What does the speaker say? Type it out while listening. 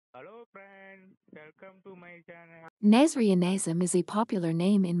Hello friends, welcome to my channel. Nazim is a popular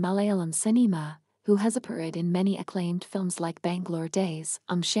name in Malayalam cinema, who has appeared in many acclaimed films like Bangalore Days,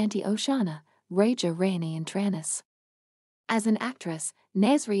 Shanti Oshana, Raja Rani and Tranis. As an actress,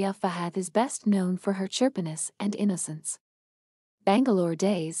 Nazria Fahad is best known for her chirpiness and innocence. Bangalore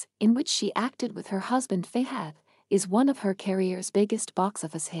Days, in which she acted with her husband Fahad, is one of her career's biggest box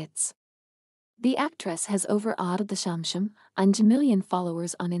office hits. The actress has over the and million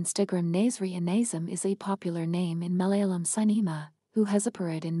followers on Instagram. Nazria Nazim is a popular name in Malayalam cinema, who has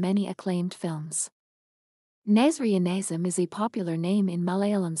appeared in many acclaimed films. Nazria Nazim is a popular name in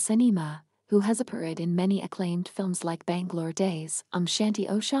Malayalam cinema, who has appeared in many acclaimed films like Bangalore Days, Shanti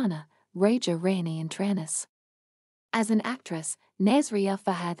Oshana, Raja Rani and Tranis. As an actress, Nazria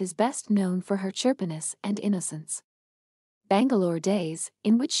Fahad is best known for her chirpiness and innocence. Bangalore Days,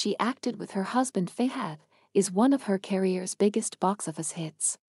 in which she acted with her husband Fahad, is one of her career's biggest box office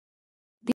hits.